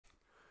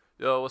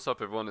Yo, what's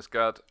up everyone, it's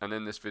Gad, and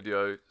in this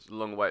video, it's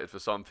long awaited for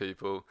some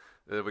people,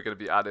 we're going to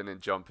be adding in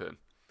jumping.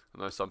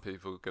 I know some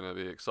people are going to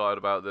be excited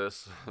about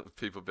this,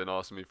 people have been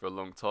asking me for a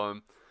long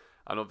time,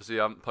 and obviously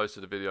I haven't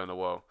posted a video in a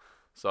while.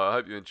 So I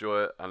hope you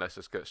enjoy it, and let's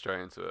just get straight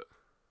into it.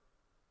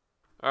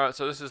 Alright,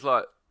 so this is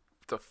like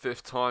the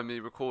 5th time me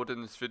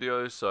recording this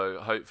video, so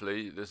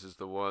hopefully this is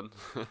the one.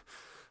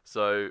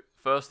 So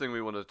first thing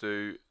we want to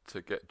do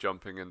to get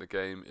jumping in the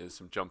game is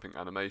some jumping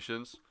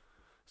animations.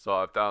 So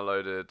I've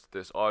downloaded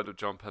this idle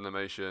jump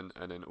animation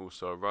and then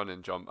also a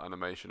running jump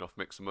animation off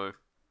Mixamo.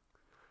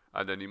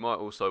 And then you might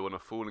also want a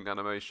falling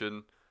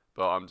animation,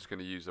 but I'm just going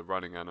to use a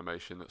running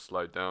animation that's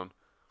slowed down.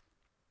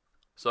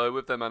 So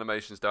with them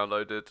animations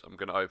downloaded, I'm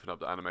going to open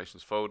up the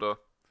animations folder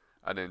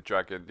and then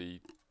drag in the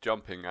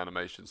jumping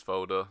animations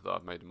folder that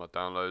I've made in my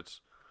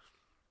downloads.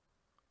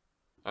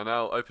 And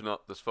now open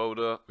up this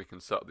folder, we can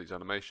set up these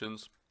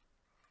animations.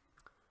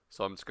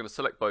 So I'm just going to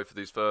select both of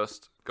these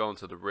first, go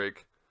onto the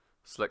rig,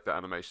 select the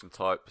animation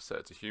type, set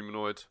it to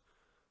humanoid.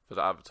 For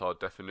the avatar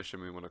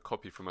definition, we want to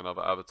copy from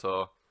another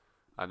avatar,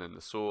 and then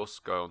the source,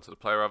 go onto the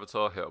player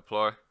avatar, hit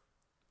apply.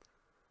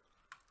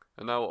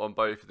 And now on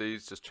both of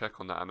these, just check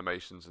on the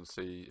animations and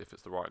see if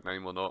it's the right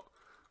name or not.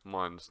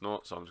 Mine's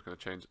not, so I'm just going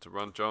to change it to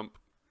run jump,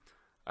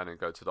 and then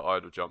go to the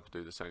idle jump and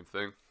do the same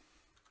thing.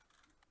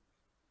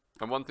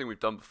 And one thing we've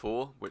done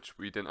before, which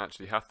we didn't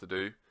actually have to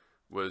do,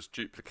 was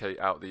duplicate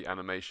out the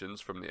animations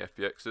from the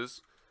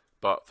FBXs,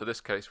 but for this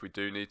case we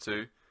do need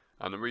to.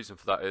 And the reason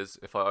for that is,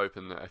 if I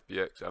open the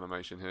FBX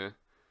animation here,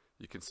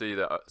 you can see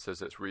that it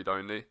says it's read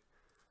only,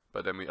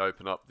 but then we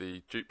open up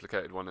the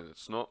duplicated one and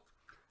it's not,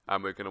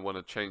 and we're going to want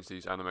to change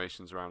these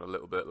animations around a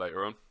little bit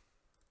later on.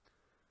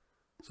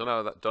 So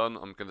now that's done,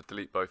 I'm going to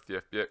delete both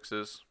the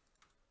FBXs.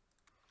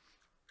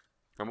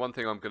 And one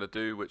thing I'm going to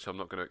do, which I'm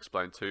not going to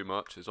explain too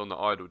much, is on the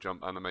idle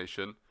jump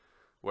animation,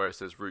 where it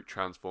says root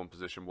transform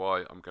position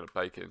Y, I'm going to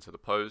bake it into the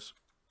pose.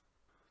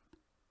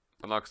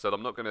 And like I said,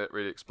 I'm not going to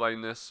really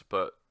explain this,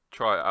 but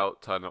try it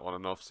out, turn it on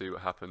and off, see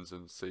what happens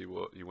and see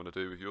what you want to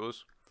do with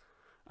yours.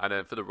 And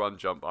then for the run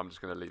jump, I'm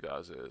just going to leave it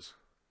as it is.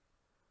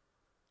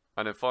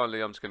 And then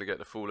finally, I'm just going to get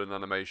the fallen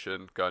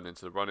animation, going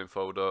into the running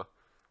folder,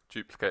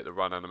 duplicate the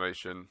run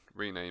animation,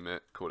 rename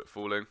it, call it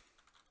falling,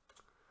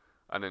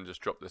 and then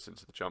just drop this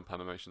into the jump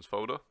animations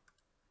folder.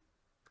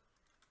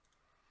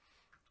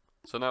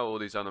 So now all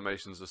these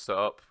animations are set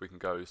up, we can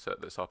go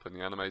set this up in the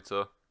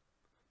animator.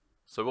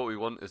 So what we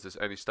want is this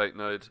any state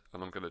node,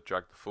 and I'm going to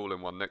drag the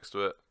falling one next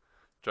to it,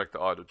 drag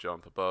the idle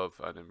jump above,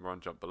 and then run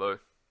jump below.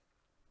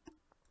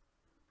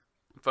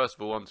 First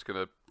of all, I'm just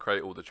going to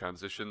create all the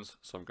transitions,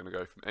 so I'm going to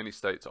go from any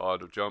state to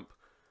idle jump,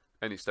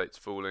 any state to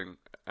falling,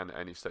 and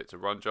any state to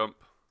run jump.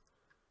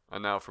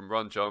 And now from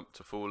run jump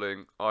to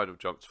falling, idle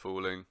jump to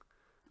falling,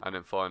 and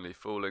then finally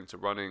falling to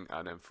running,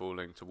 and then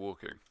falling to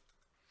walking.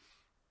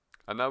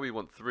 And now we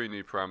want 3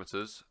 new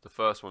parameters. The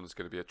first one is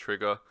going to be a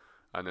trigger,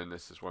 and then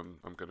this is one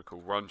I'm going to call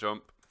run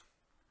jump.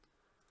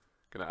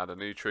 Going to add a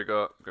new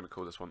trigger, I'm going to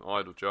call this one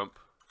idle jump.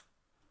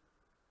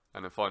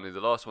 And then finally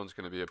the last one's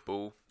going to be a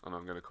ball, and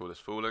I'm going to call this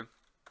falling.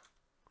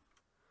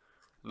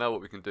 Now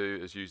what we can do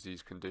is use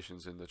these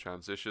conditions in the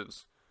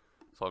transitions.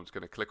 So I'm just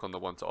going to click on the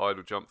one to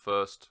idle jump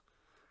first,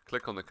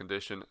 click on the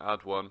condition,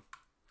 add one,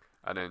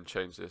 and then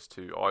change this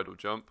to idle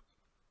jump.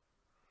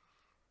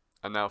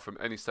 And now from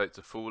any state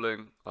to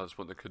falling, I just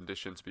want the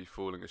condition to be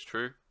falling is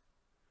true.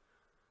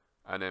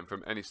 And then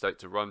from any state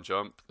to run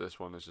jump, this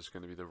one is just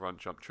going to be the run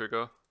jump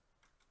trigger.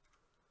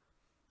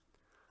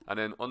 And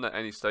then on the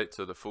any state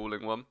to the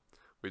falling one,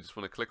 we just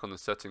want to click on the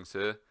settings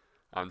here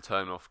and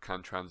turn off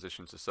can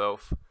transition to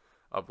self.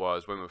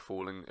 Otherwise, when we're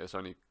falling, it's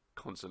only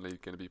constantly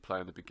going to be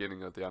playing the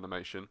beginning of the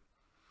animation.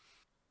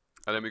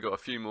 And then we got a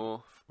few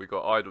more. We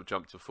got idle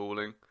jump to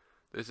falling.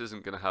 This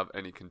isn't going to have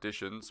any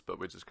conditions, but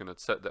we're just going to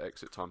set the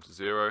exit time to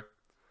 0.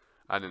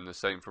 And then the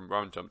same from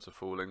run jump to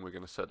falling, we're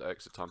going to set the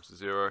exit time to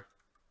 0.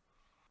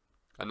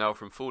 And now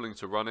from falling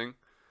to running,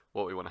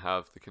 what we want to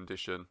have the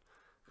condition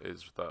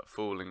is that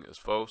falling is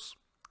false,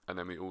 and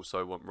then we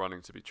also want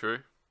running to be true.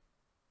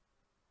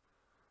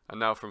 And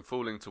now from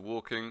falling to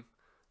walking,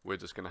 we're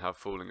just going to have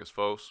falling is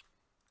false.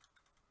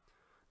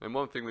 And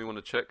one thing we want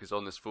to check is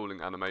on this falling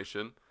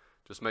animation,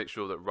 just make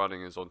sure that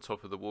running is on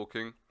top of the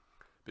walking,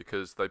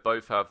 because they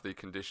both have the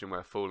condition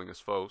where falling is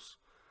false.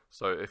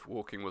 So if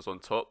walking was on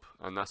top,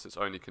 and that's its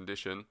only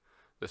condition,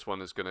 this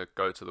one is going to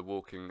go to the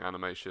walking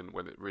animation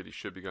when it really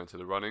should be going to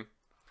the running.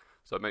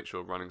 So make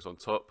sure running's on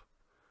top.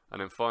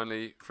 And then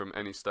finally, from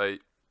any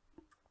state,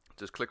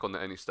 just click on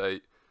the any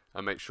state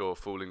and make sure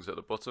falling's at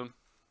the bottom.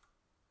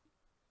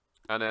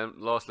 And then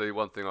lastly,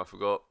 one thing I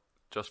forgot,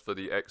 just for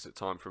the exit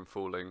time from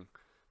falling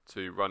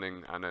to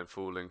running and then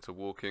falling to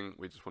walking,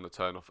 we just want to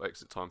turn off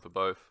exit time for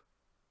both.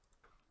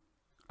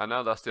 And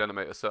now that's the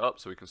animator set up,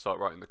 so we can start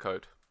writing the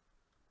code.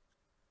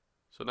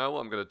 So now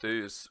what I'm going to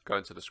do is go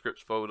into the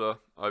scripts folder,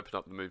 open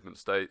up the movement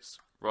states,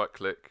 right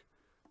click,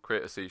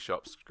 create a C#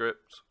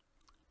 script,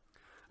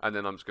 and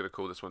then I'm just going to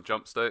call this one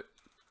jump state.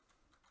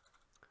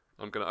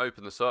 I'm going to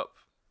open this up,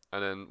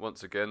 and then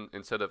once again,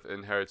 instead of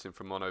inheriting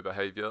from mono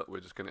behavior,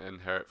 we're just going to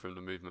inherit from the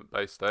movement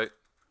base state.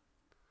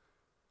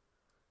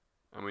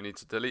 And we need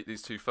to delete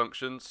these two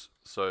functions,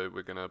 so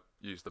we're going to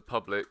use the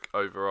public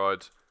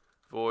override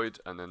void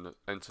and then the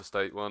enter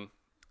state one,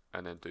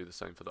 and then do the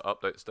same for the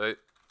update state.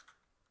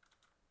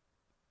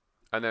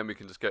 And then we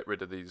can just get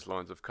rid of these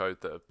lines of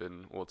code that have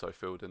been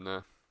auto-filled in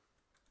there.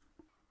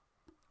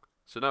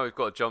 So now we've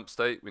got a jump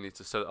state, we need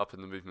to set it up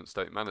in the movement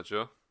state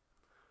manager.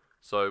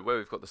 So where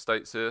we've got the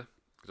states here,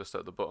 just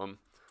at the bottom,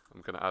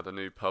 I'm going to add a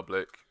new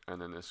public,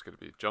 and then this is going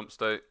to be jump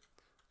state,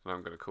 and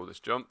I'm going to call this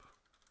jump,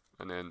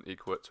 and then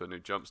equal it to a new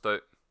jump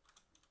state.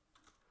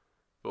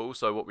 But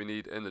also what we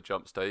need in the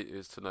jump state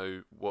is to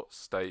know what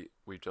state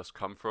we've just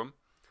come from.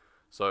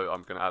 So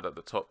I'm going to add at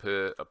the top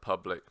here a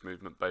public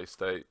movement base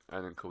state,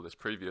 and then call this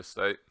previous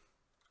state.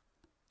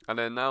 And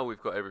then now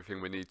we've got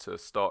everything we need to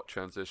start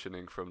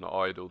transitioning from the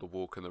idle, the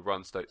walk and the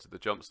run state to the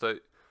jump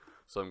state.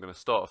 So I'm going to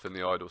start off in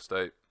the idle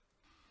state,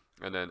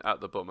 and then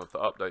at the bottom of the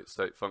update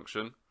state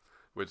function,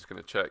 we're just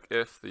going to check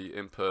if the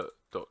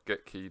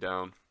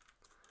input.getKeyDown,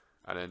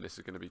 and then this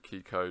is going to be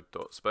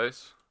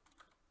keycode.space.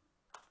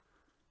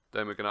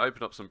 Then we're going to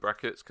open up some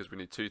brackets because we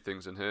need two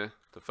things in here.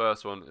 The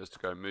first one is to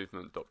go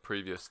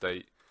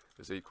movement.previousstate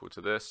is equal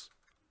to this.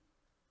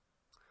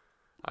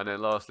 And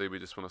then lastly, we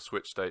just want to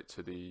switch state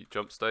to the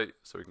jump state.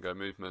 So we can go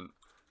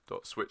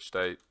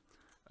movement.switchState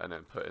and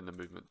then put in the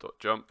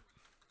movement.jump.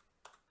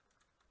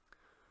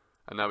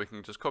 And now we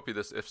can just copy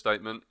this if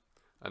statement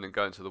and then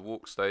go into the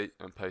walk state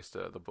and paste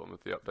it at the bottom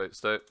of the update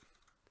state.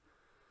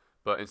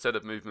 But instead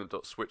of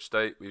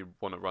movement.switchState, we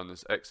want to run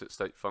this exit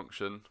state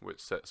function, which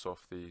sets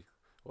off the,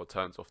 or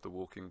turns off the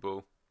walking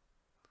ball.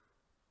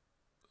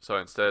 So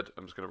instead,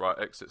 I'm just going to write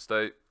exit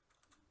state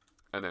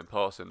and then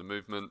pass in the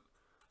movement,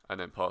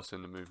 and then pass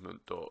in the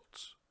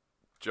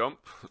movement.jump.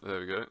 There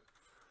we go.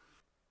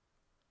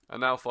 And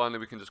now finally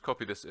we can just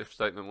copy this if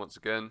statement once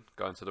again,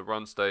 go into the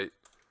run state,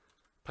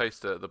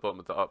 paste it at the bottom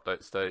of the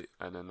update state,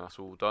 and then that's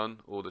all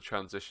done. All the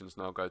transitions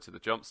now go to the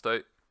jump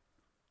state.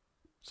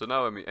 So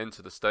now when we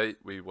enter the state,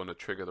 we want to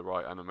trigger the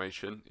right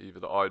animation, either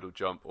the idle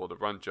jump or the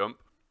run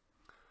jump.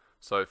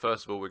 So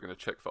first of all, we're going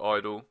to check for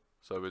idle.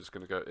 So we're just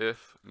going to go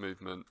if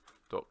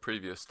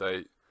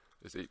movement.previousstate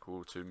is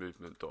equal to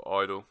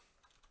movement.idle.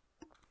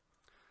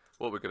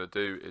 What we're going to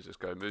do is just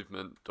go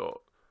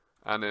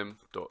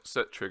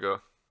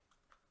movement.anim.setTrigger,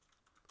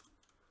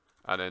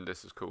 and then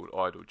this is called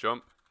idle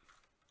jump.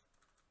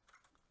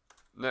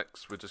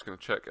 Next, we're just going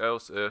to check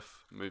else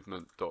if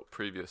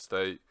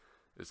movement.previousstate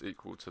is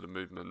equal to the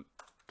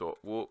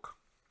movement.walk,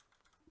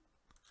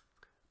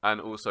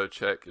 and also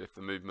check if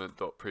the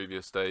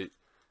movement.previousstate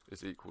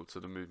is equal to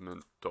the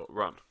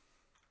movement.run.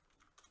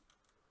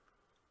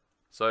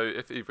 So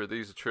if either of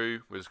these are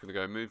true, we're just going to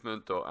go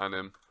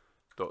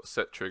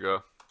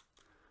movement.anim.setTrigger,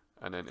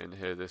 and then in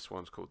here this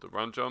one's called the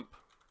run jump.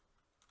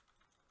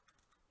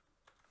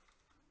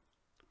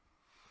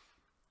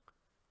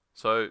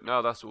 So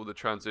now that's all the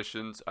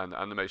transitions and the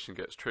animation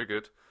gets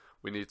triggered.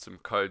 We need some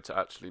code to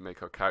actually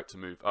make our character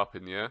move up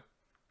in the air.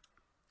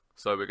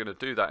 So we're going to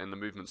do that in the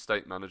movement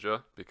state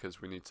manager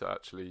because we need to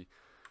actually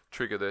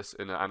trigger this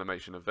in an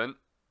animation event.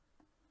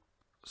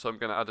 So I'm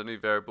going to add a new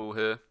variable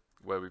here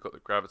where we've got the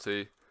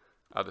gravity,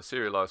 add a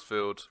serialized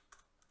field,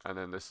 and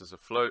then this is a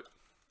float,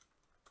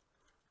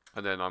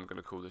 and then I'm going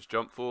to call this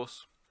jump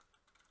force.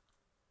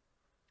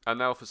 And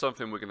now for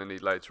something we're going to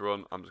need later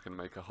on, I'm just going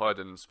to make a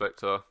hidden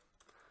inspector,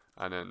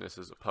 and then this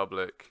is a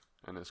public,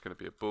 and it's going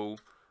to be a bool,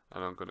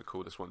 and I'm going to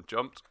call this one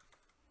jumped.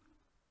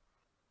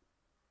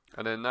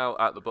 And then now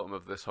at the bottom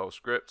of this whole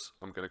script,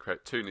 I'm going to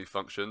create two new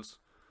functions.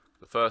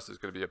 The first is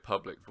going to be a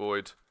public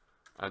void,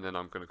 and then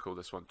I'm going to call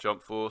this one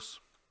jump force.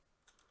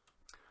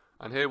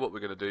 And here what we're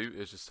going to do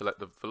is just select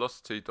the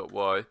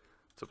velocity.y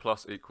to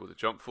plus equal the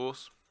jump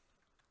force.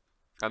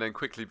 And then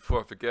quickly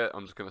before I forget,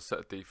 I'm just going to set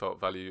a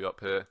default value up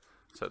here,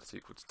 set this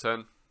equal to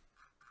 10.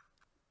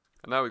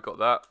 And now we've got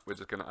that, we're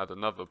just going to add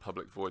another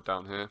public void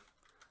down here,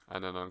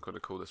 and then I'm going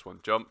to call this one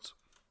jumped.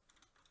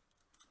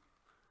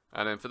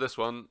 And then for this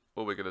one,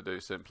 all we're going to do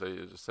simply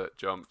is just set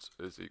jumped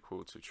is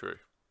equal to true.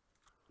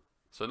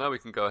 So now we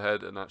can go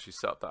ahead and actually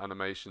set up the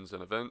animations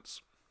and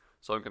events.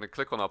 So I'm going to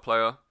click on our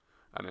player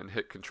and then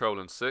hit Control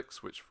and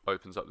 6, which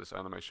opens up this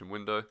animation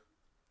window.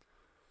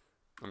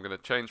 I'm going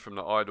to change from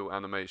the idle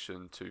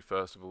animation to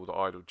first of all the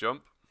idle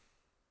jump.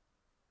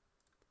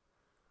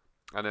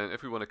 And then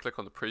if we want to click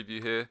on the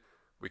preview here,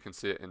 we can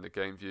see it in the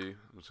game view.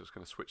 I'm just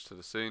going to switch to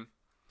the scene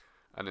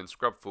and then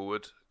scrub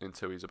forward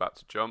until he's about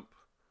to jump.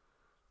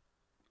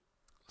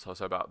 So I'll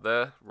say about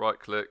there, right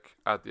click,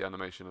 add the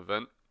animation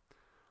event,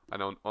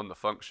 and on the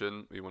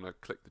function we want to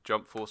click the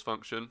jump force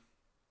function,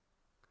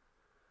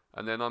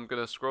 and then I'm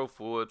going to scroll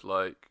forward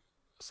like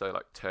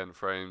 10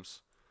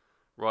 frames,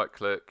 right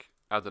click,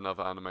 add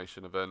another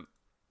animation event,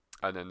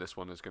 and then this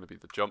one is going to be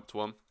the jumped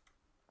one.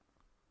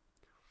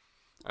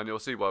 And you'll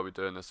see why we're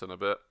doing this in a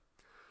bit.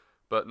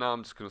 But now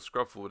I'm just going to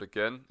scrub forward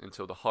again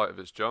until the height of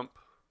his jump,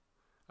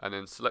 and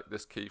then select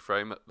this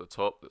keyframe at the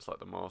top that's like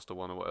the master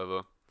one or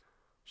whatever,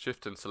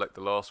 shift and select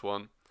the last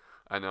one,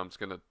 and I'm just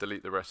going to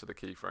delete the rest of the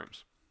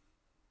keyframes.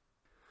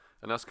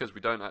 And that's because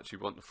we don't actually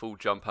want the full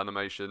jump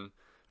animation,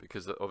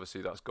 because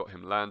obviously that's got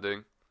him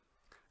landing,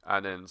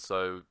 and then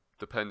so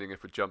depending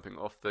if we're jumping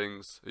off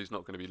things, he's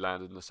not going to be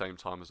landing the same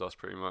time as us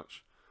pretty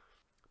much.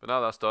 But now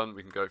that's done,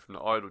 we can go from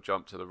the idle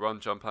jump to the run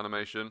jump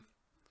animation.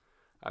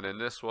 And in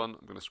this one,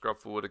 I'm going to scrub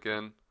forward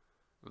again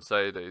and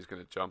say that he's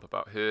going to jump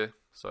about here.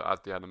 So add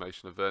the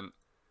animation event,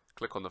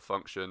 click on the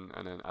function,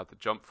 and then add the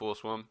jump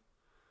force one.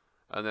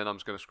 And then I'm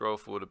just going to scroll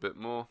forward a bit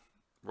more,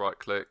 right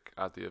click,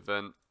 add the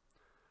event,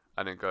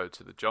 and then go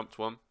to the jumped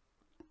one.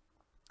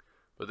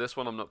 But this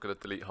one I'm not going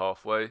to delete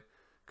halfway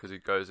because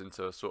it goes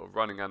into a sort of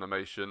running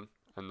animation,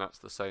 and that's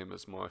the same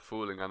as my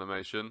falling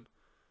animation.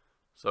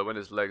 So when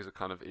his legs are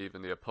kind of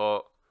evenly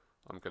apart,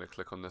 I'm going to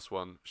click on this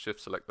one,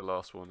 shift select the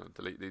last one, and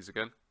delete these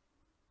again.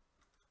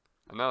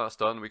 And now that's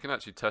done, we can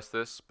actually test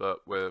this, but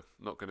we're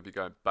not going to be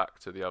going back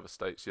to the other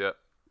states yet,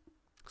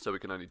 so we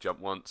can only jump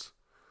once.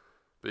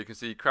 But you can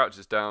see he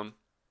crouches down,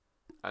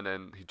 and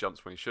then he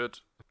jumps when he should.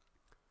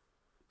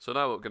 So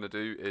now what we're going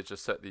to do is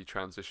just set the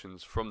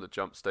transitions from the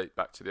jump state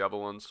back to the other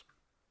ones.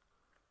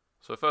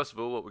 So first of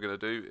all, what we're going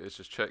to do is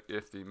just check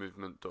if the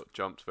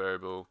movement.jumped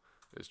variable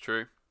is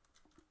true,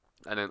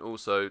 and then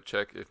also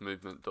check if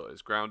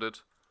movement.is grounded.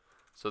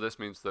 So this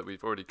means that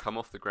we've already come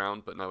off the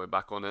ground, but now we're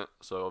back on it,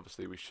 so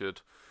obviously we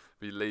should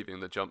be leaving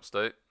the jump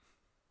state.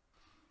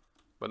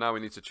 But now we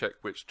need to check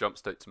which jump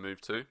state to move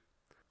to.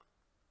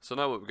 So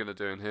now what we're going to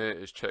do in here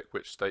is check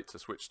which state to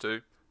switch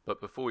to. But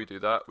before we do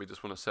that, we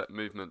just want to set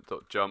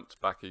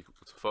movement.jumped back equal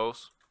to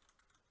false.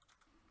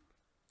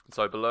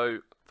 So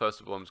below,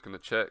 first of all, I'm just going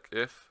to check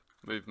if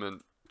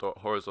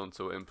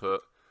movement.horizontal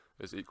input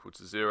is equal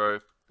to 0,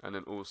 and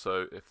then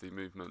also if the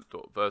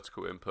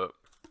movement.vertical input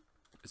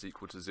is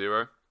equal to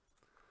 0.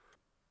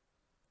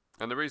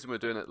 And the reason we're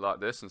doing it like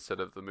this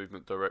instead of the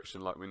movement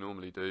direction like we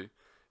normally do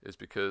is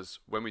because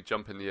when we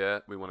jump in the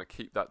air, we want to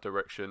keep that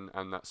direction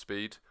and that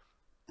speed.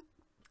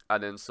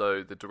 And then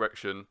so the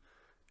direction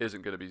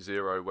isn't going to be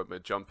 0 when we're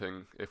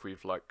jumping if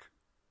we've like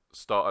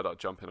started our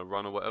jump in a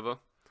run or whatever.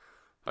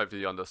 Hopefully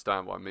you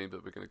understand what I mean,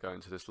 but we're going to go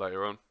into this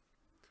later on.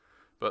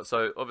 But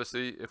so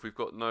obviously if we've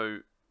got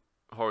no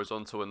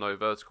horizontal and no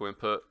vertical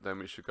input, then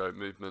we should go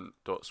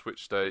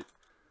movement.switch state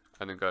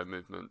and then go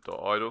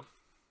movement.idle.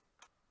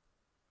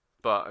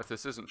 But if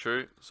this isn't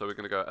true, so we're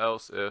going to go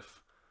else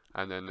if,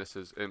 and then this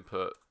is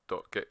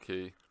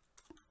input.getKey,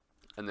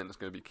 and then it's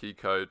going to be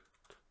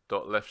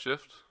keycode.left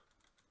shift.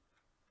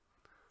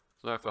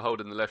 So now if we're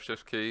holding the left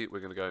shift key, we're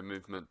going to go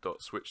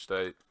movement.switch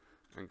state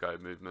and go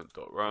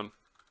movement.run.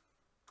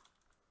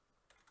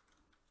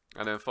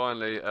 And then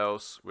finally,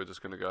 else, we're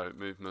just going to go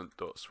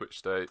movement.switch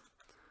state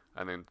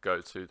and then go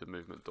to the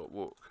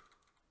movement.walk.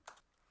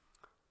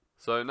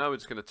 So now we're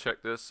just going to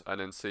check this and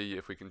then see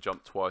if we can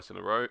jump twice in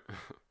a row.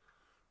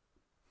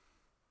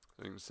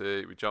 You can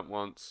see we jump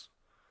once,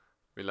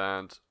 we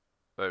land,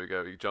 there we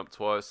go, we jump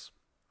twice.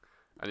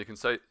 And you can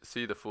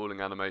see the falling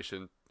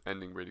animation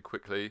ending really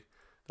quickly.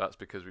 That's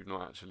because we've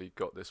not actually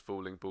got this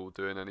falling ball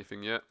doing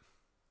anything yet.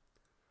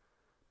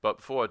 But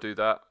before I do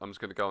that, I'm just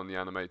going to go on the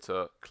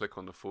animator, click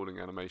on the falling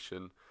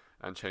animation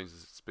and change the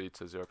speed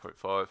to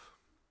 0.5.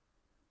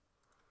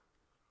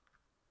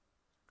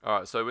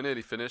 Alright, so we're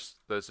nearly finished.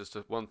 There's just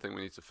one thing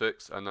we need to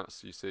fix, and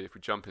that's, you see, if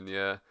we jump in the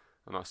air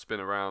and I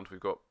spin around, we've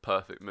got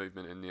perfect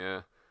movement in the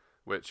air,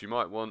 which you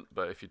might want,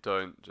 but if you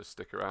don't, just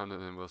stick around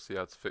and then we'll see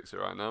how to fix it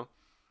right now.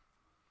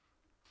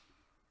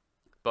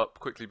 But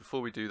quickly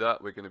before we do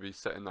that, we're going to be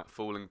setting that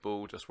falling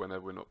ball just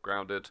whenever we're not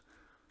grounded.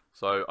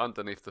 So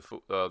underneath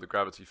the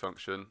gravity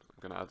function, I'm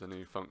going to add a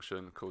new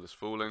function called this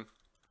falling.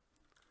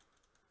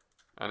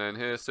 And then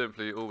here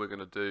simply all we're going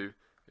to do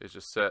is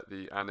just set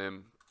the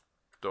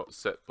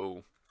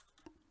anim.setBall,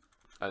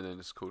 and then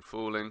it's called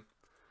falling.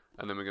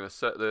 And then we're going to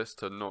set this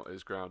to not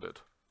is grounded.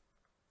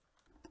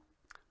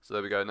 So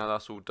there we go, now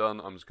that's all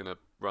done, I'm just going to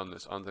run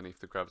this underneath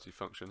the gravity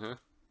function here.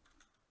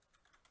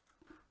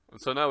 And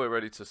so now we're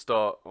ready to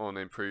start on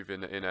improving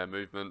the in-air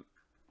movement.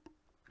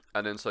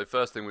 And then so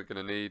first thing we're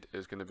going to need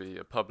is going to be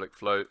a public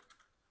float.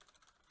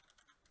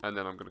 And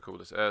then I'm going to call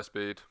this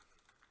airspeed.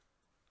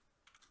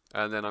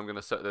 And then I'm going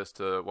to set this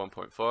to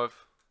 1.5.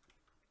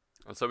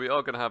 And so we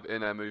are going to have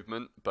in-air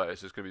movement, but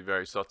it's just going to be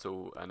very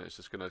subtle and it's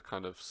just going to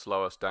kind of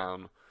slow us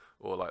down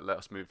or like let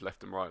us move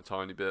left and right a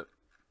tiny bit.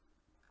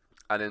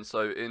 And then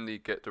so in the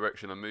get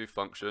direction and move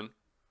function,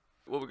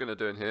 what we're going to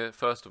do in here,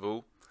 first of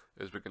all,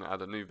 is we're going to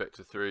add a new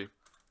vector 3.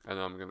 And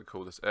I'm going to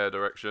call this air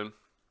direction,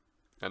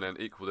 and then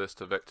equal this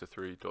to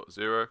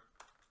vector3.0.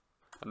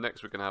 And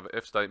next we're going to have an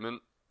if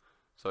statement.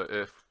 So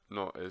if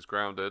not is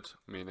grounded,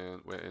 meaning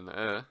we're in the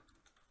air.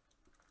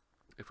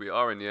 If we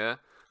are in the air,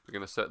 we're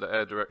going to set the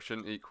air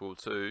direction equal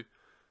to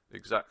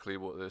exactly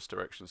what this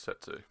direction is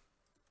set to.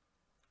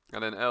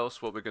 And then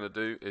else, what we're going to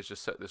do is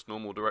just set this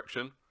normal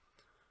direction.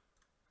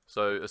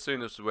 So as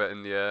soon as we're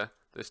in the air,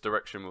 this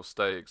direction will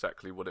stay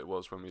exactly what it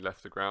was when we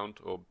left the ground,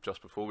 or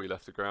just before we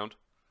left the ground.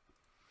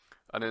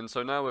 And then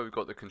so now where we've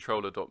got the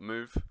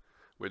controller.move,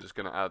 we're just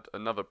going to add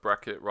another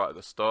bracket right at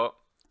the start,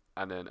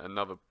 and then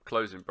another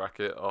closing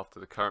bracket after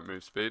the current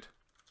move speed.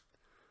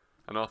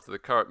 And after the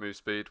current move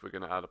speed, we're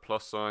going to add a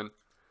plus sign,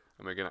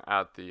 and we're going to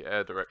add the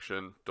air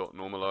direction dot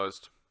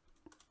normalized.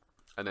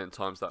 and then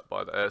times that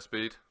by the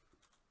airspeed.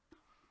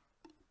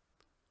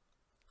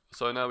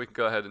 So now we can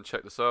go ahead and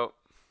check this out.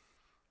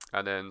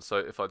 And then, so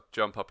if I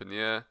jump up in the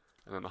air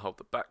and then I hold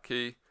the back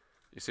key,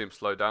 you see him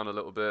slow down a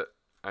little bit.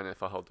 And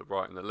if I hold the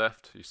right and the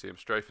left, you see him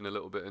strafing a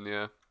little bit in the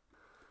air.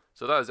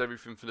 So that is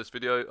everything for this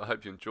video. I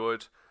hope you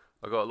enjoyed.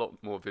 I've got a lot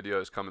more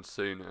videos coming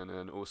soon, and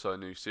then also a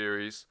new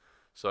series.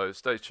 So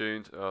stay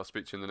tuned. I'll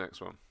speak to you in the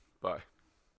next one. Bye.